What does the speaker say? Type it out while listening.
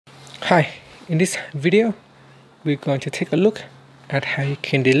Hi, in this video we're going to take a look at how you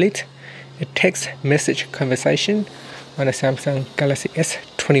can delete a text message conversation on the Samsung Galaxy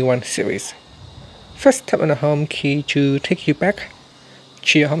S21 series. First, tap on the home key to take you back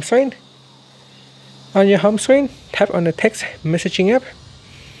to your home screen. On your home screen, tap on the text messaging app,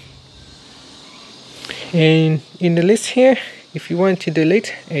 and in the list here, if you want to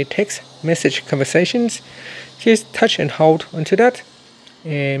delete a text message conversations, just touch and hold onto that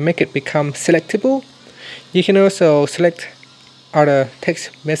and make it become selectable. You can also select other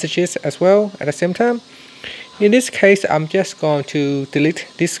text messages as well at the same time. In this case, I'm just going to delete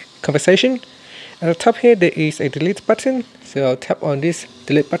this conversation. At the top here, there is a delete button, so I'll tap on this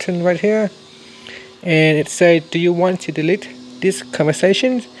delete button right here, and it says, do you want to delete this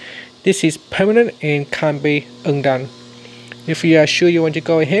conversation? This is permanent and can't be undone. If you are sure you want to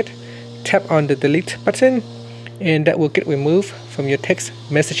go ahead, tap on the delete button, and that will get removed from your text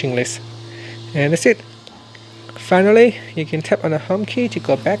messaging list. And that's it. Finally, you can tap on the home key to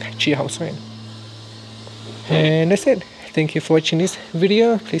go back to your home screen. And that's it. Thank you for watching this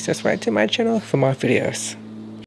video. Please subscribe to my channel for more videos.